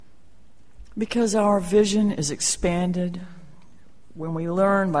Because our vision is expanded when we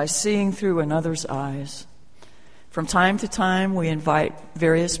learn by seeing through another's eyes. From time to time, we invite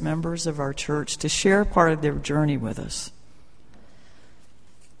various members of our church to share part of their journey with us.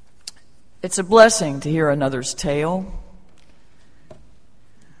 It's a blessing to hear another's tale.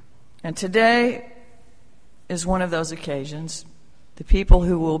 And today is one of those occasions. The people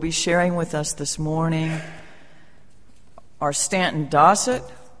who will be sharing with us this morning are Stanton Dossett,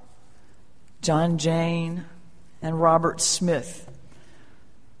 John Jane, and Robert Smith.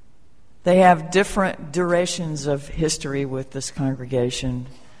 They have different durations of history with this congregation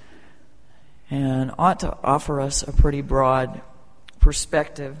and ought to offer us a pretty broad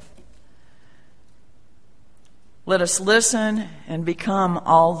perspective. Let us listen and become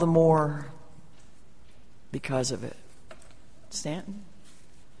all the more because of it. Stanton?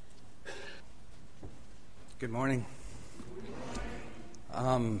 Good morning.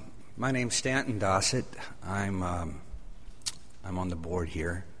 My name's Stanton Dossett. I'm on the board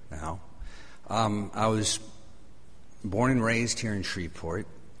here now. I was born and raised here in Shreveport.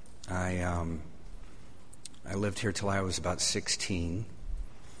 I lived here till I was about 16,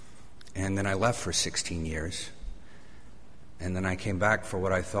 and then I left for 16 years. And then I came back for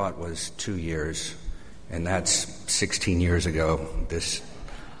what I thought was 2 years, and that's 16 years ago this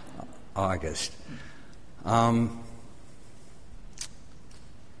August.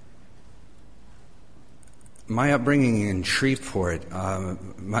 My upbringing in Shreveport,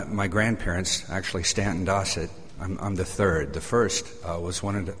 my grandparents, actually Stanton Dossett, I'm the third. The first was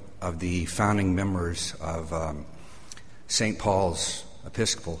one of the founding members of St. Paul's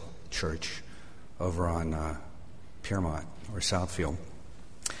Episcopal Church over on Piermont or Southfield.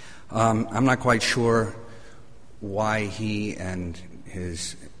 I'm not quite sure why he and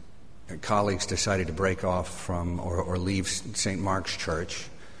his colleagues decided to break off from or leave St. Mark's Church,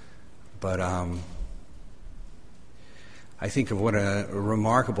 but I think of what a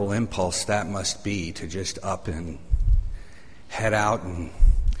remarkable impulse that must be to just up and head out and,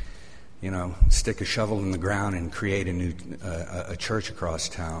 stick a shovel in the ground and create a new a church across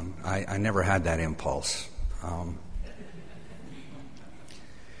town. I never had that impulse.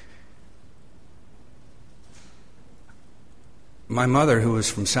 My mother, who was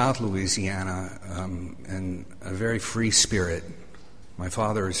from South Louisiana, and a very free spirit. My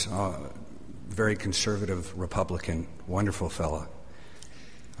father's very conservative Republican, wonderful fella.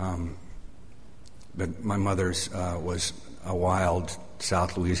 But my mother's was a wild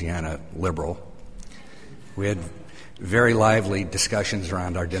South Louisiana liberal. We had very lively discussions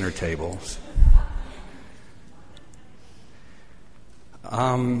around our dinner tables.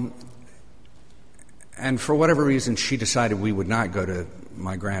 And for whatever reason, she decided we would not go to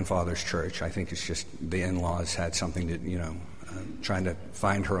my grandfather's church. I think it's just the in-laws had something to, trying to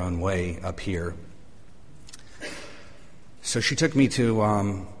find her own way up here. So she took me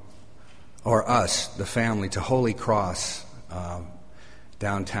to, or us, the family, to Holy Cross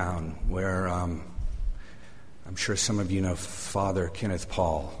downtown, where I'm sure some of you know Father Kenneth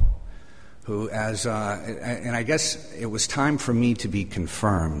Paul, who, and I guess it was time for me to be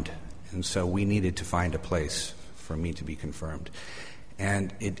confirmed. And so we needed to find a place for me to be confirmed.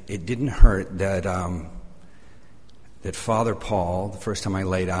 And it didn't hurt that that Father Paul, the first time I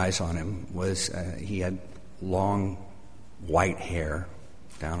laid eyes on him, was he had long white hair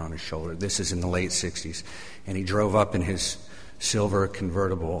down on his shoulder. This is in the late 60s. And he drove up in his silver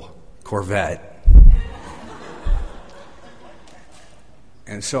convertible Corvette.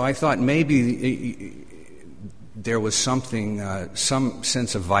 And so I thought maybe there was something, some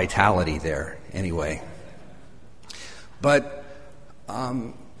sense of vitality there anyway. But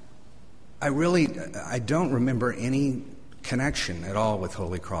I don't remember any connection at all with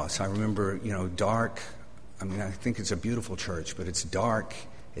Holy Cross. I remember, dark. I mean, I think it's a beautiful church, but it's dark,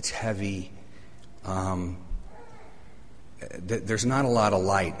 it's heavy. There's not a lot of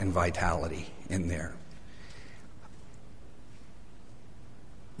light and vitality in there.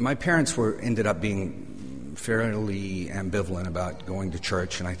 My parents ended up being fairly ambivalent about going to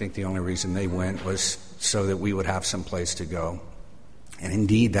church, and I think the only reason they went was so that we would have some place to go. And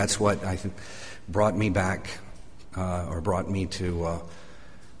indeed, that's what I think brought me back, or brought me to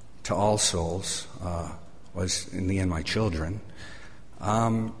All Souls, was in the end my children,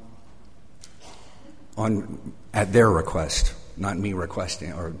 at their request, not me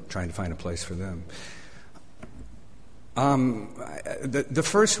requesting or trying to find a place for them. The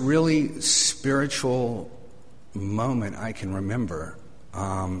first really spiritual moment I can remember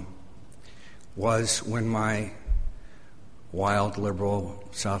was when my wild liberal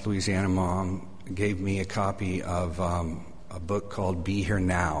South Louisiana mom gave me a copy of a book called Be Here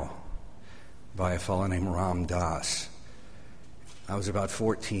Now by a fellow named Ram Dass. I was about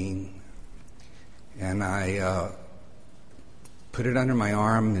 14, and I put it under my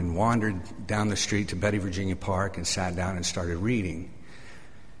arm and wandered down the street to Betty, Virginia Park and sat down and started reading.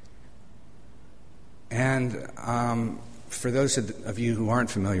 And for those of you who aren't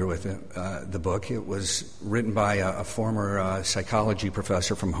familiar with the book, it was written by a former psychology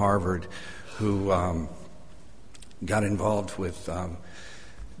professor from Harvard who got involved with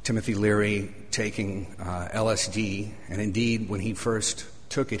Timothy Leary taking LSD. And indeed, when he first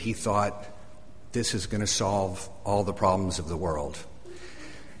took it, he thought, this is going to solve all the problems of the world.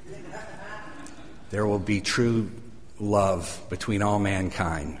 There will be true love between all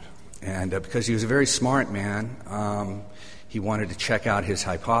mankind. And because he was a very smart man, he wanted to check out his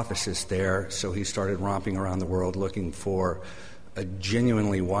hypothesis there, so he started romping around the world looking for a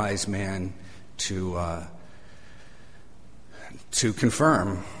genuinely wise man to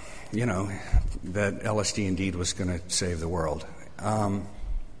confirm, that LSD indeed was going to save the world.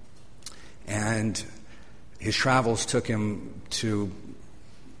 And his travels took him to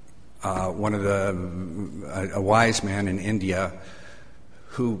a wise man in India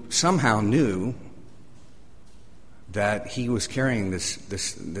who somehow knew that he was carrying this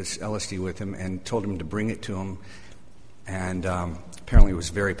LSD with him and told him to bring it to him. And apparently it was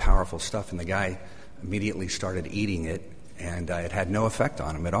very powerful stuff, and the guy immediately started eating it, and it had no effect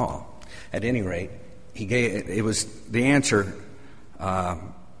on him at all. At any rate, it was the answer.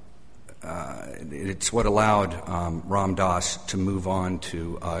 It's what allowed Ram Dass to move on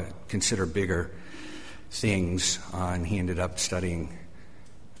to consider bigger things, and he ended up studying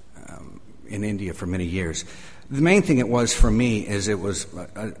in India for many years. The main thing it was for me is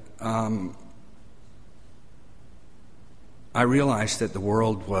I realized that the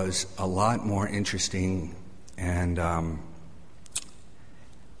world was a lot more interesting and I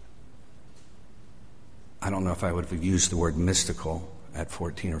don't know if I would have used the word mystical at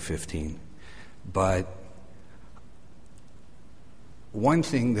 14 or 15, but one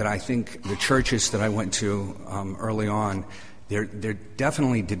thing that I think the churches that I went to early on, there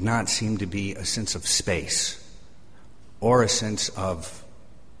definitely did not seem to be a sense of space or a sense of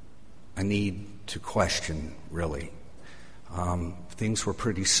a need to question, really. Things were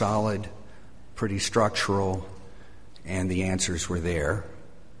pretty solid, pretty structural, and the answers were there.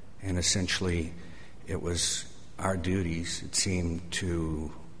 And essentially, it was our duties, it seemed,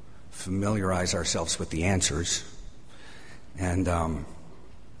 to familiarize ourselves with the answers. And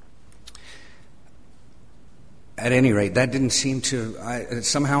at any rate, that didn't seem to...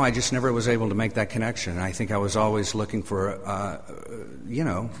 somehow I just never was able to make that connection. I think I was always looking for,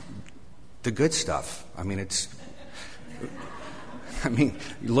 the good stuff. You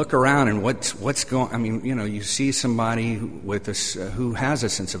look around and what's going... you see somebody with who has a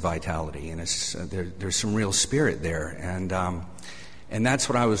sense of vitality, and there's some real spirit there, and that's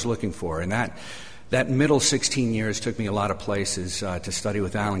what I was looking for. And that middle 16 years took me a lot of places to study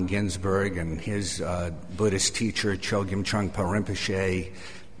with Allen Ginsberg and his Buddhist teacher, Chogyam Trungpa Rinpoche.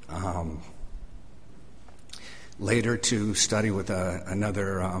 Later to study with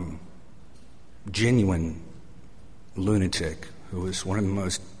another genuine lunatic who was one of the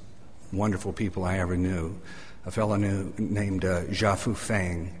most wonderful people I ever knew, a fellow named Zhafu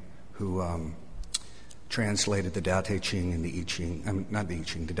Feng, who translated the Tao Te Ching and the I Ching, not the I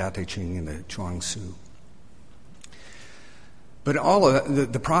Ching, the Tao Te Ching and the Chuang Tzu. But all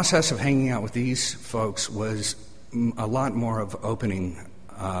of the process of hanging out with these folks was a lot more of opening,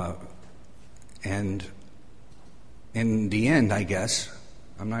 and in the end, I guess,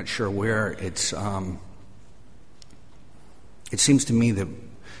 I'm not sure where it's... It seems to me that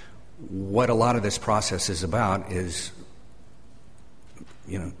what a lot of this process is about is,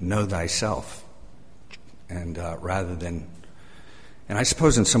 know thyself. And rather than, and I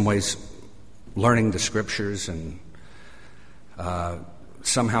suppose in some ways, learning the scriptures and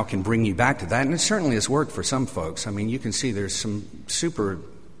somehow can bring you back to that. And it certainly has worked for some folks. You can see there's some super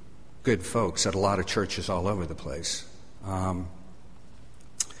good folks at a lot of churches all over the place.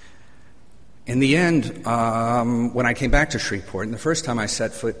 In the end, when I came back to Shreveport, and the first time I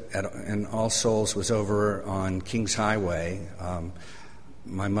set foot in All Souls was over on Kings Highway,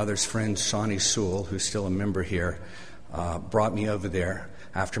 my mother's friend, Sonny Sewell, who's still a member here, brought me over there.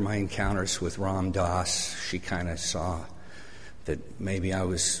 After my encounters with Ram Dass, she kind of saw that maybe I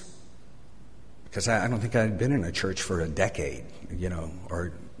was... Because I don't think I had been in a church for a decade,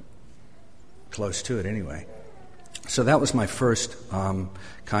 or close to it anyway. So that was my first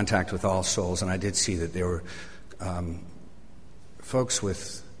contact with All Souls, and I did see that there were folks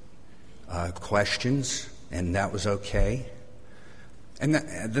with questions, and that was okay. And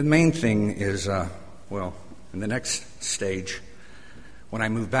the main thing is, in the next stage, when I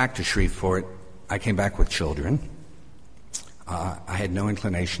moved back to Shreveport, I came back with children. I had no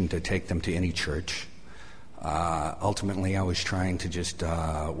inclination to take them to any church. Ultimately, I was trying to just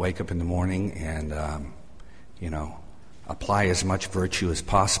wake up in the morning and, apply as much virtue as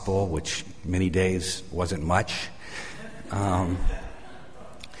possible, which many days wasn't much.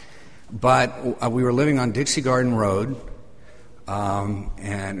 But we were living on Dixie Garden Road,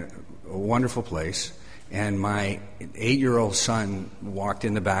 and a wonderful place. And my 8-year-old son walked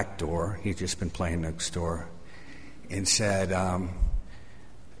in the back door. He'd just been playing next door, and said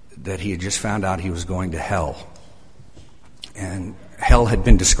that he had just found out he was going to hell. And hell had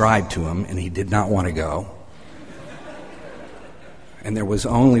been described to him, and he did not want to go. And there was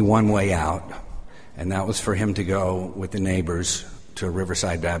only one way out, and that was for him to go with the neighbors to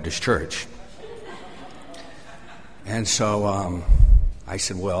Riverside Baptist Church. And so I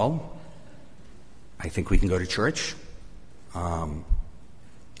said, well, I think we can go to church. And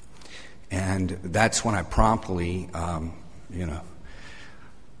that's when I promptly,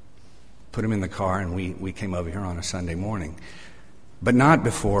 put him in the car, and we came over here on a Sunday morning. But not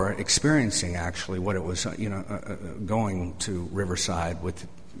before experiencing, actually, what it was, going to Riverside.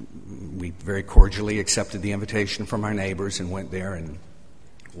 We very cordially accepted the invitation from our neighbors and went there and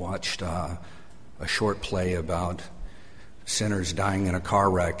watched a short play about sinners dying in a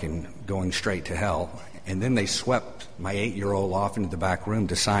car wreck and going straight to hell. And then they swept my 8-year-old off into the back room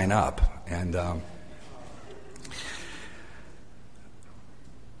to sign up. And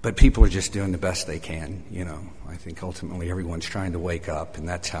but people are just doing the best they can, I think ultimately everyone's trying to wake up, and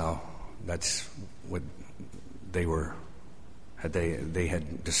that's what they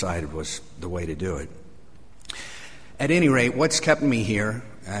had decided was the way to do it. At any rate, what's kept me here,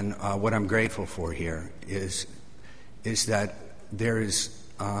 and what I'm grateful for here, is that there is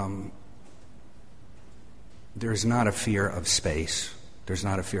not a fear of space. There's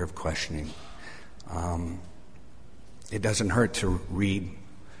not a fear of questioning. It doesn't hurt to read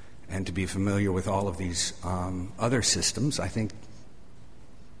and to be familiar with all of these other systems. I think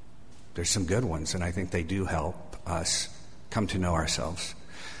there's some good ones, and I think they do help us come to know ourselves.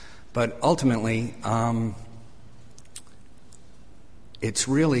 But ultimately, it's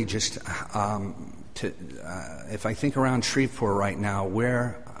really just, if I think around Shreveport right now,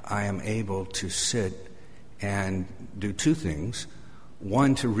 where I am able to sit and do two things.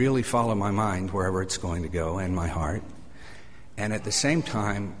 One, to really follow my mind wherever it's going to go, and my heart. And at the same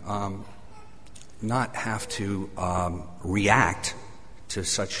time, not have to react to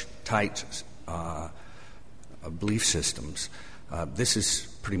such tight belief systems. This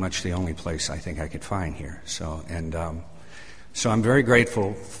is pretty much the only place I think I could find here. So I'm very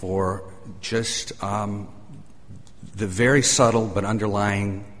grateful for just the very subtle but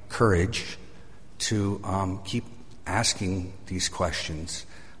underlying courage to keep asking these questions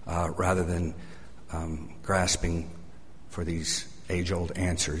rather than grasping for these age-old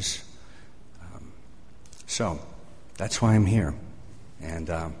answers. So that's why I'm here. And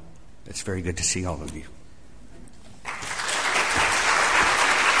it's very good to see all of you.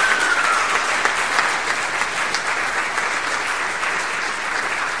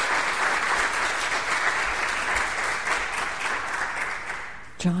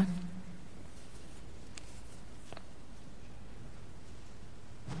 John?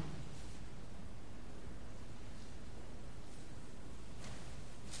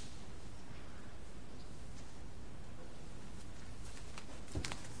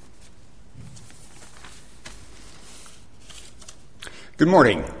 Good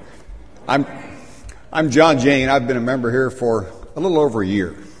morning. I'm John Jane. I've been a member here for a little over a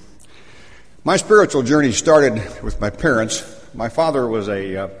year. My spiritual journey started with my parents. My father was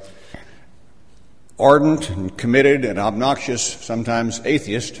a ardent and committed and obnoxious, sometimes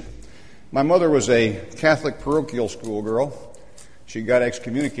atheist. My mother was a Catholic parochial schoolgirl. She got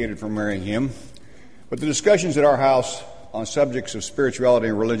excommunicated from marrying him. But the discussions at our house on subjects of spirituality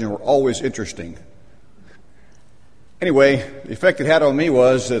and religion were always interesting. Anyway, the effect it had on me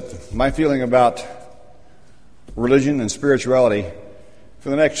was that my feeling about religion and spirituality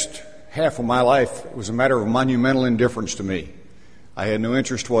for the next half of my life was a matter of monumental indifference to me. I had no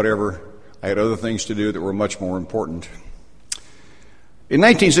interest whatever. I had other things to do that were much more important. In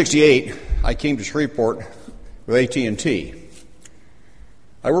 1968, I came to Shreveport with AT&T.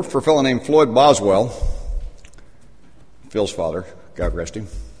 I worked for a fellow named Floyd Boswell, Phil's father, God rest him.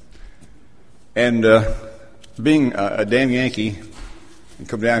 And being a damn Yankee and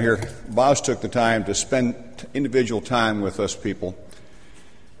come down here, Boz took the time to spend individual time with us people.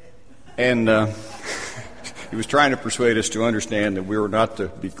 And He was trying to persuade us to understand that we were not to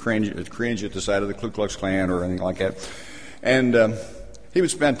be cringe at the sight of the Ku Klux Klan or anything like that. And he would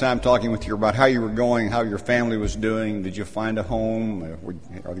spend time talking with you about how you were going, how your family was doing. Did you find a home?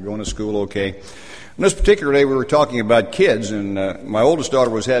 Are they going to school okay? On this particular day, we were talking about kids, and my oldest daughter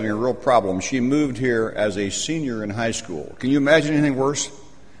was having a real problem. She moved here as a senior in high school. Can you imagine anything worse?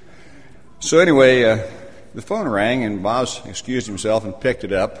 So anyway, the phone rang, and Boz excused himself and picked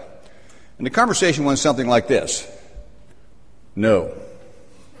it up. And the conversation went something like this. No.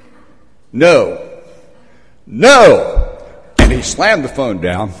 No. No! And he slammed the phone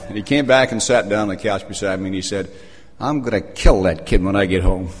down, and he came back and sat down on the couch beside me, and he said, I'm going to kill that kid when I get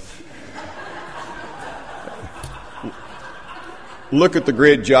home. Look at the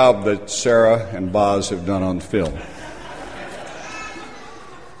great job that Sarah and Boz have done on film.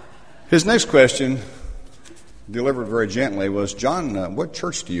 His next question, delivered very gently, was, John, what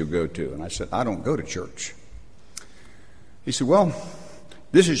church do you go to? And I said, I don't go to church. He said, well,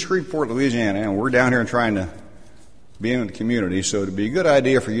 this is Shreveport, Louisiana, and we're down here trying to be in the community, so it'd be a good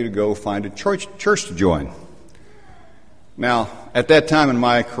idea for you to go find a church to join. Now, at that time in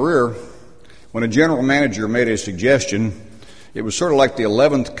my career, when a general manager made a suggestion, it was sort of like the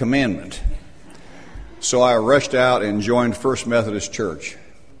 11th commandment. So I rushed out and joined First Methodist Church.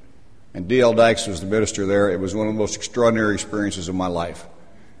 And D.L. Dykes was the minister there. It was one of the most extraordinary experiences of my life.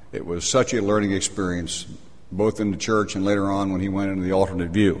 It was such a learning experience, both in the church and later on when he went into the alternate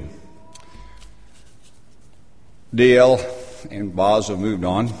view. D.L. and Boz have moved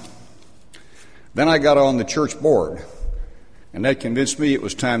on. Then I got on the church board, and that convinced me it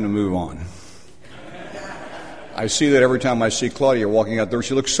was time to move on. I see that every time I see Claudia walking out there.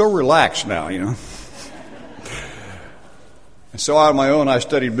 She looks so relaxed now, you know. And so on my own, I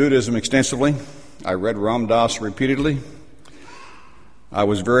studied Buddhism extensively. I read Ram Dass repeatedly. I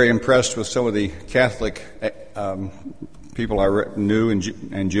was very impressed with some of the Catholic people I knew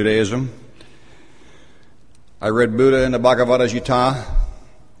in Judaism. I read Buddha in the Bhagavad Gita.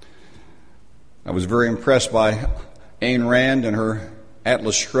 I was very impressed by Ayn Rand and her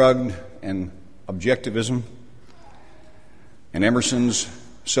Atlas Shrugged and objectivism, and Emerson's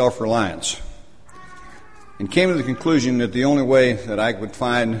self-reliance, and came to the conclusion that the only way that I would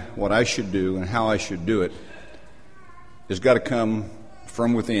find what I should do and how I should do it has got to come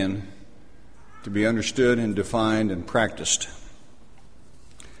from within, to be understood and defined and practiced.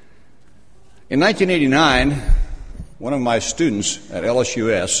 In 1989, one of my students at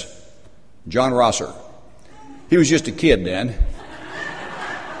LSUS, John Rosser, he was just a kid then.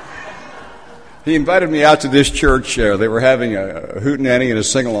 He invited me out to this church. They were having a hootenanny and a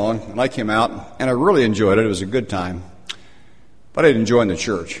sing-along, and I came out, and I really enjoyed it. It was a good time. But I didn't join the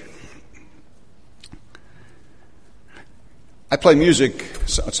church. I play music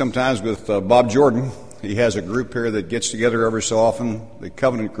sometimes with Bob Jordan. He has a group here that gets together every so often, the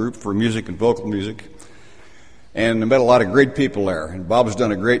Covenant Group for music and vocal music. And I met a lot of great people there, and Bob's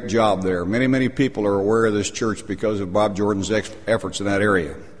done a great job there. Many, many people are aware of this church because of Bob Jordan's efforts in that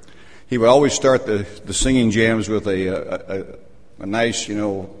area. He would always start the singing jams with a nice,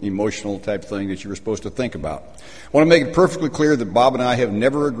 emotional type thing that you were supposed to think about. I want to make it perfectly clear that Bob and I have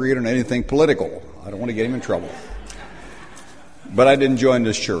never agreed on anything political. I don't want to get him in trouble. But I didn't join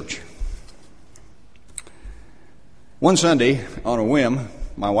this church. One Sunday, on a whim,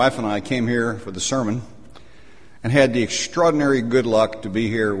 my wife and I came here for the sermon and had the extraordinary good luck to be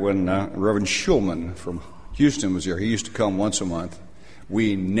here when Reverend Schulman from Houston was here. He used to come once a month.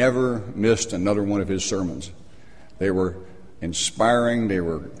 We never missed another one of his sermons. They were inspiring, they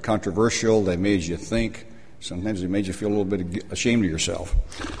were controversial, they made you think. Sometimes they made you feel a little bit ashamed of yourself.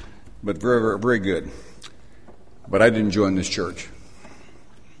 But very, very, very good. But I didn't join this church.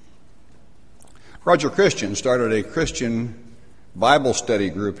 Roger Christian started a Christian Bible study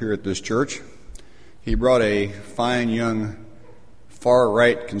group here at this church. He brought a fine young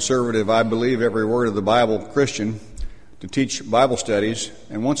far-right conservative, I believe every word of the Bible Christian, to teach Bible studies.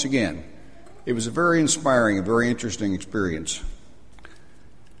 And once again, it was a very inspiring, a very interesting experience.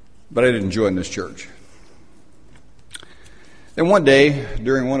 But I didn't join this church. Then one day,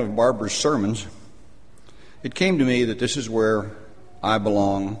 during one of Barbara's sermons, it came to me that this is where I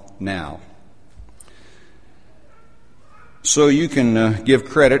belong now. So you can give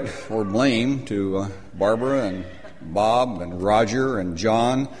credit or blame to Barbara and Bob and Roger and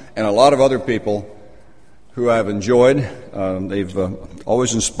John and a lot of other people who I've enjoyed. They've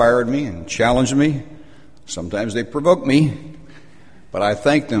always inspired me and challenged me. Sometimes they provoke me, but I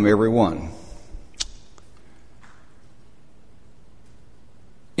thank them, every one.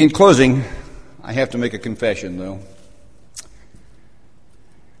 In closing, I have to make a confession, though.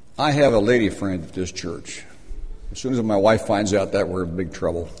 I have a lady friend at this church. As soon as my wife finds out that, we're in big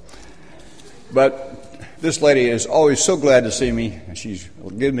trouble. But this lady is always so glad to see me. She's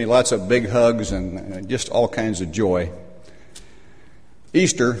given me lots of big hugs and just all kinds of joy.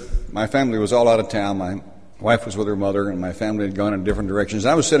 Easter, my family was all out of town. My wife was with her mother, and my family had gone in different directions.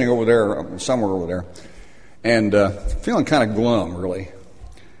 I was sitting over there, somewhere over there, and feeling kind of glum, really.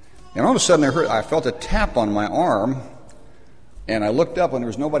 And all of a sudden, I felt a tap on my arm, and I looked up, and there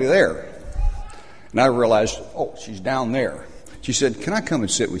was nobody there. And I realized, oh, she's down there. She said, "Can I come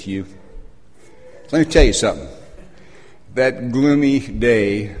and sit with you?" Let me tell you something. That gloomy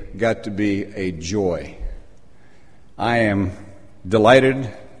day got to be a joy. I am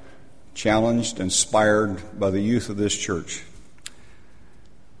delighted, challenged, inspired by the youth of this church.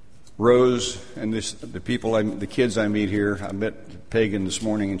 Rose and the kids I meet here. I met Pagan this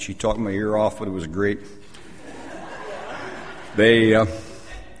morning, and she talked my ear off, but it was great. They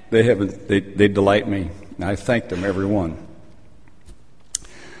delight me, and I thank them, every one.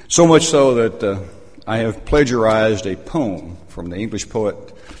 So much so that I have plagiarized a poem from the English poet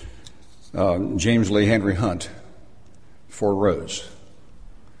James Lee Henry Hunt for Rose.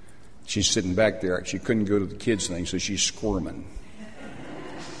 She's sitting back there. She couldn't go to the kids' thing, so she's squirming.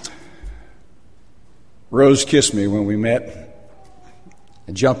 Rose kissed me when we met,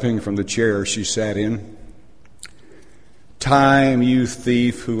 and jumping from the chair she sat in. "Time, you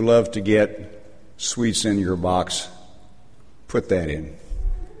thief who love to get sweets in your box, put that in.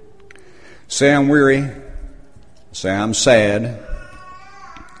 Say I'm weary, say I'm sad,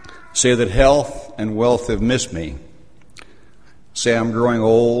 say that health and wealth have missed me, say I'm growing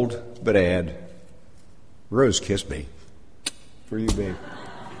old, but add, Rose kissed me." For you, babe.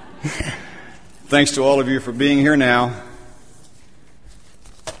 Thanks to all of you for being here now.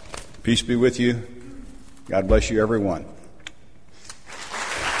 Peace be with you. God bless you, everyone.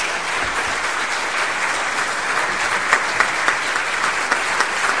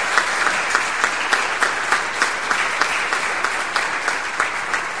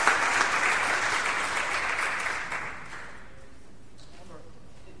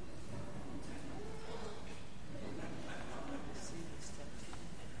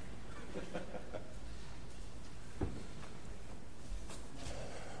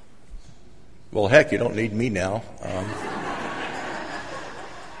 Well, heck, you don't need me now.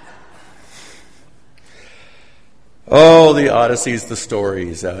 The Odysseys, the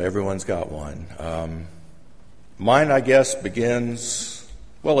stories. Everyone's got one. Mine, I guess, begins,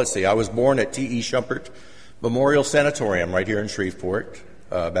 well, let's see. I was born at T.E. Schumpert Memorial Sanatorium right here in Shreveport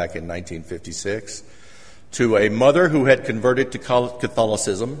back in 1956 to a mother who had converted to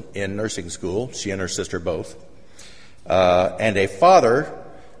Catholicism in nursing school, she and her sister both, and a father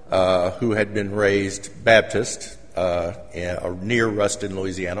who had been raised Baptist near Ruston,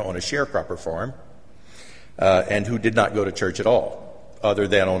 Louisiana, on a sharecropper farm, and who did not go to church at all, other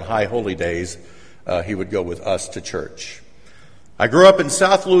than on high holy days he would go with us to church. I grew up in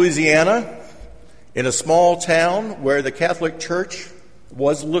South Louisiana in a small town where the Catholic Church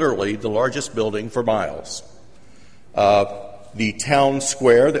was literally the largest building for miles. The town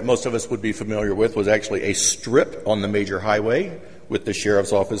square that most of us would be familiar with was actually a strip on the major highway with the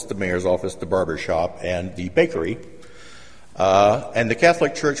sheriff's office, the mayor's office, the barber shop, and the bakery. And the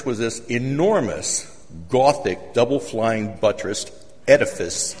Catholic Church was this enormous, Gothic, double-flying buttressed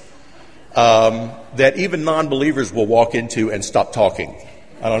edifice that even non-believers will walk into and stop talking.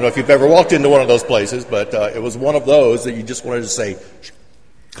 I don't know if you've ever walked into one of those places, but it was one of those that you just wanted to say,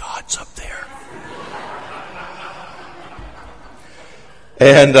 "God's up there."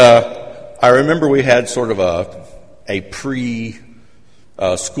 And I remember we had sort of a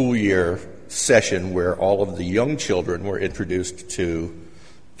pre-school year session where all of the young children were introduced to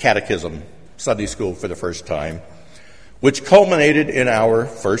catechism, Sunday school for the first time, which culminated in our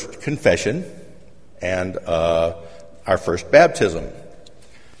first confession and our first baptism.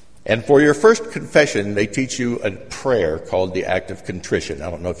 And for your first confession, they teach you a prayer called the Act of Contrition. I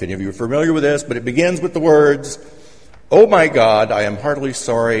don't know if any of you are familiar with this, but it begins with the words, "Oh my God, I am heartily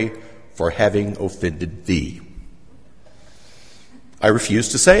sorry for having offended thee." I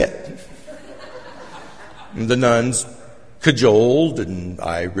refused to say it. The nuns cajoled, and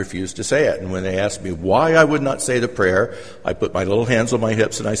I refused to say it. And when they asked me why I would not say the prayer, I put my little hands on my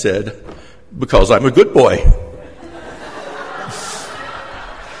hips and I said, "Because I'm a good boy."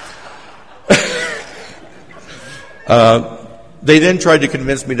 They then tried to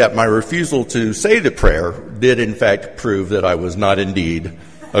convince me that my refusal to say the prayer did in fact prove that I was not indeed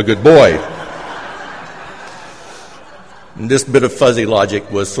a good boy. And this bit of fuzzy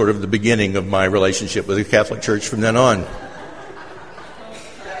logic was sort of the beginning of my relationship with the Catholic Church from then on.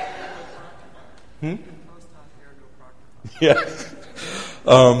 Yeah.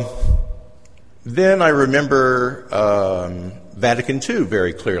 Then I remember Vatican II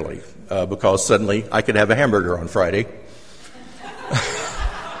very clearly, because suddenly I could have a hamburger on Friday.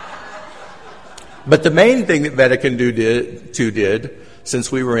 But the main thing that Vatican II did,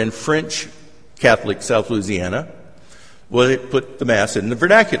 since we were in French Catholic South Louisiana, was it put the Mass in the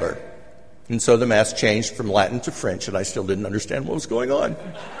vernacular. And so the Mass changed from Latin to French, and I still didn't understand what was going on.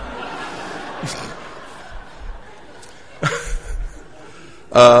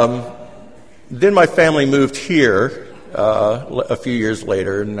 Then my family moved here a few years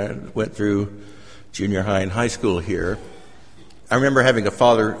later, and I went through junior high and high school here. I remember having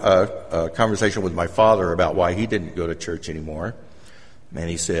a conversation with my father about why he didn't go to church anymore. And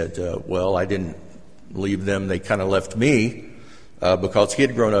he said, well, I didn't leave them. They kind of left me because he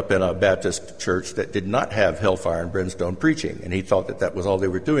had grown up in a Baptist church that did not have hellfire and brimstone preaching. And he thought that that was all they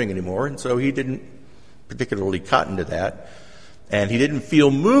were doing anymore. And so he didn't particularly cotton to that. And he didn't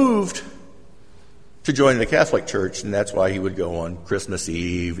feel moved to join the Catholic Church. And that's why he would go on Christmas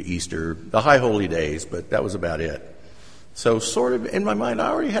Eve, Easter, the high holy days. But that was about it. So sort of in my mind, I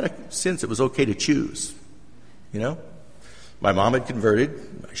already had a sense it was okay to choose, you know. My mom had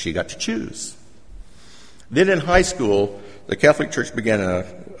converted. She got to choose. Then in high school, the Catholic Church began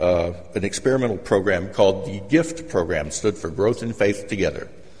an experimental program called the GIFT program, stood for Growth in Faith Together.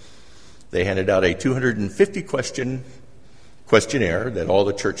 They handed out a 250-question questionnaire that all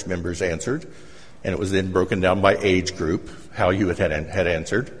the church members answered, and it was then broken down by age group, how you had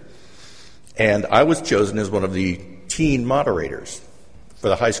answered. And I was chosen as one of the teen moderators for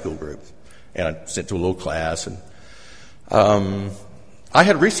the high school group, and I sent to a little class. And I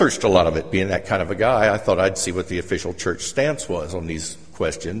had researched a lot of it, being that kind of a guy. I thought I'd see what the official church stance was on these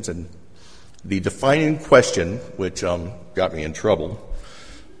questions. And the defining question, which got me in trouble,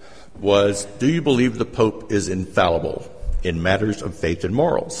 was, do you believe the Pope is infallible in matters of faith and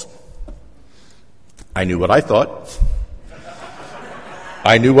morals? I knew what I thought.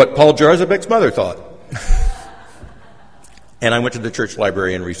 I knew what Paul Jarzabek's mother thought. And I went to the church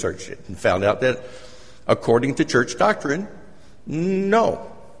library and researched it and found out that according to church doctrine,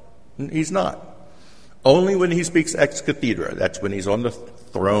 no, he's not. Only when he speaks ex cathedra, that's when he's on the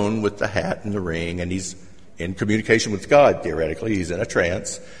throne with the hat and the ring, and he's in communication with God, theoretically. He's in a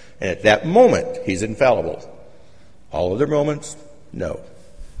trance, and at that moment, he's infallible. All other moments, no.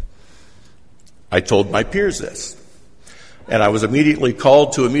 I told my peers this, and I was immediately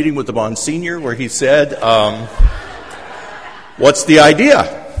called to a meeting with the Monsignor where he said, what's the idea?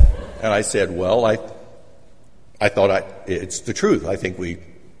 And I said, well, I thought it's the truth. I think we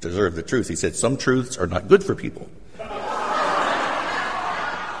deserve the truth. He said, some truths are not good for people.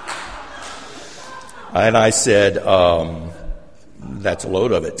 And I said, that's a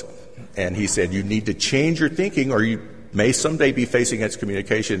load of it. And he said, you need to change your thinking or you may someday be facing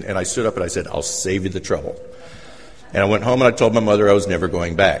excommunication. And I stood up and I said, I'll save you the trouble. And I went home and I told my mother I was never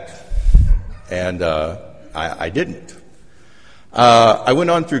going back. And I didn't. I went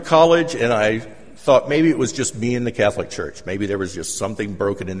on through college and I thought maybe it was just me and the Catholic Church. Maybe there was just something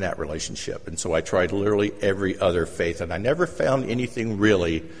broken in that relationship. And so I tried literally every other faith. And I never found anything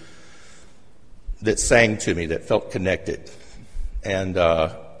really that sang to me, that felt connected. And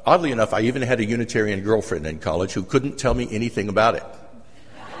oddly enough, I even had a Unitarian girlfriend in college who couldn't tell me anything about it.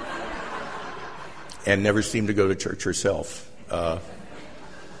 And never seemed to go to church herself.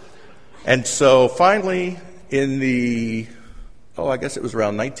 And so finally, in the, I guess it was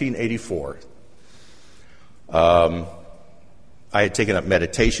around 1984, I had taken up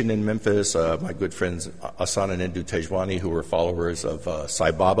meditation in Memphis. My good friends Asana and Indu Tejwani, who were followers of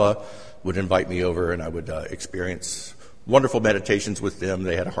Sai Baba, would invite me over, and I would experience wonderful meditations with them.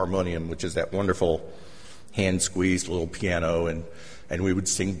 They had a harmonium, which is that wonderful hand-squeezed little piano, and we would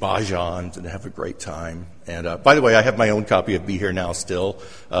sing bhajans and have a great time. And by the way, I have my own copy of Be Here Now still.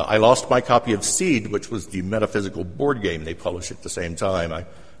 I lost my copy of Seed, which was the metaphysical board game they published at the same time. I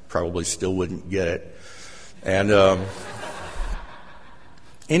probably still wouldn't get it. And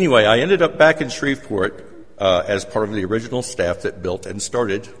anyway, I ended up back in Shreveport as part of the original staff that built and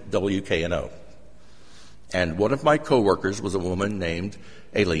started WKNO. And one of my coworkers was a woman named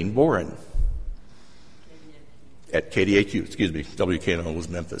Aileen Boren. At KDAQ, WKNO was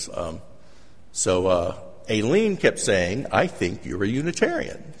Memphis. So Aileen kept saying, I think you're a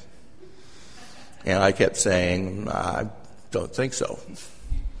Unitarian. And I kept saying, I don't think so.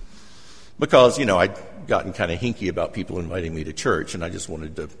 Because, I'd gotten kind of hinky about people inviting me to church, and I just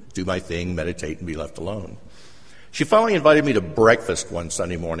wanted to do my thing, meditate, and be left alone. She finally invited me to breakfast one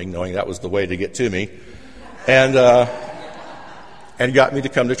Sunday morning, knowing that was the way to get to me, and got me to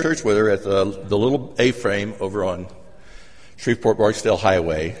come to church with her at the little A-frame over on Shreveport-Barksdale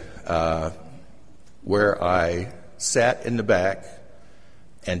Highway, where I sat in the back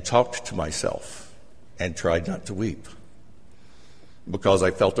and talked to myself and tried not to weep, because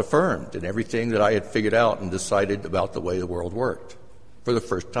I felt affirmed in everything that I had figured out and decided about the way the world worked for the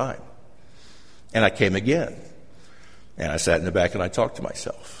first time. And I came again, and I sat in the back and I talked to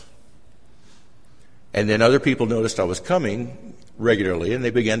myself. And then other people noticed I was coming regularly, and they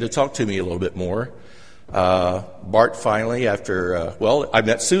began to talk to me a little bit more. Bart finally, after, I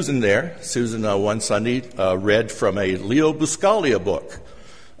met Susan there. Susan, one Sunday, read from a Leo Buscaglia book,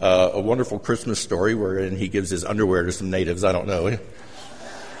 a wonderful Christmas story wherein he gives his underwear to some natives. I don't know.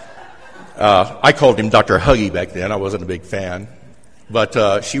 I called him Dr. Huggy back then. I wasn't a big fan.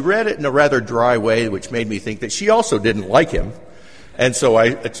 But she read it in a rather dry way, which made me think that she also didn't like him. And so I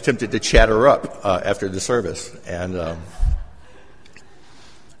attempted to chat her up after the service. And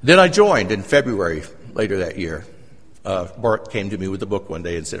then I joined in February later that year. Bart came to me with the book one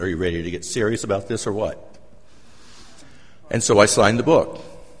day and said, "Are you ready to get serious about this or what?" And so I signed the book.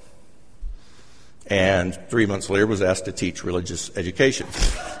 And 3 months later was asked to teach religious education,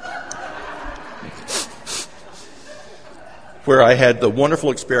 where I had the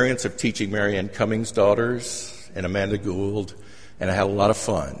wonderful experience of teaching Marianne Cummings' daughters and Amanda Gould, and I had a lot of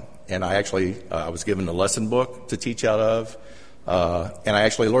fun. And I actually I was given a lesson book to teach out of, and I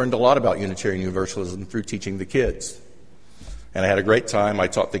actually learned a lot about Unitarian Universalism through teaching the kids. And I had a great time. I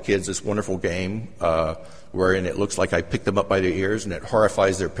taught the kids this wonderful game wherein it looks like I pick them up by their ears and it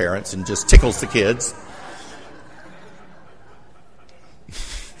horrifies their parents and just tickles the kids.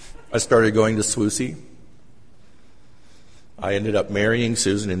 I started going to SWUSY. I ended up marrying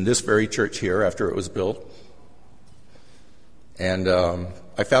Susan in this very church here after it was built. And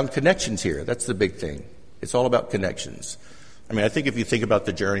I found connections here. That's the big thing. It's all about connections. I mean, I think if you think about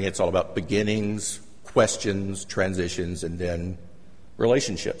the journey, it's all about beginnings, questions, transitions, and then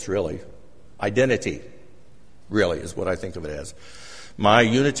relationships, really. Identity, really, is what I think of it as. My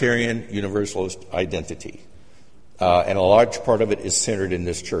Unitarian Universalist identity. And a large part of it is centered in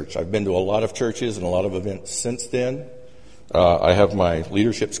this church. I've been to a lot of churches and a lot of events since then. I have my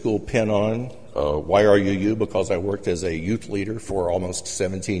leadership school pin on, YRUU, because I worked as a youth leader for almost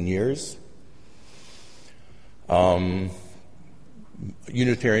 17 years.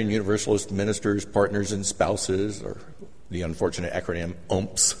 Unitarian Universalist Ministers, Partners, and Spouses, or the unfortunate acronym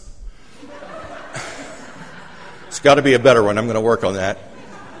UMPS. It's got to be a better one. I'm going to work on that.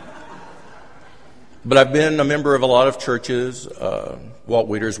 But I've been a member of a lot of churches. Walt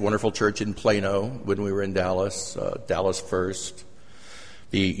Weider's wonderful church in Plano when we were in Dallas, Dallas First.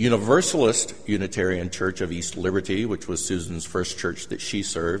 The Universalist Unitarian Church of East Liberty, which was Susan's first church that she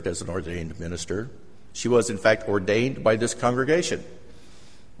served as an ordained minister. She was, in fact, ordained by this congregation,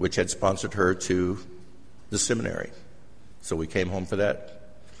 which had sponsored her to the seminary. So we came home for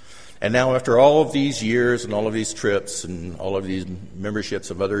that. And now, after all of these years and all of these trips and all of these memberships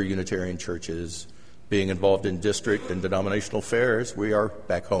of other Unitarian churches, being involved in district and denominational affairs, we are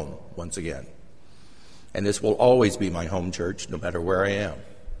back home once again. And this will always be my home church, no matter where I am,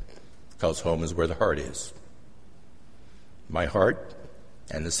 because home is where the heart is. My heart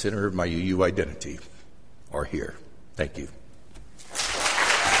and the center of my UU identity are here. Thank you.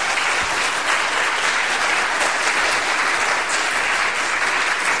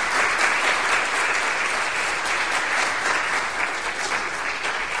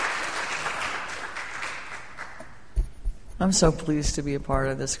 I'm so pleased to be a part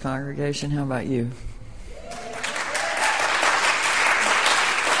of this congregation. How about you?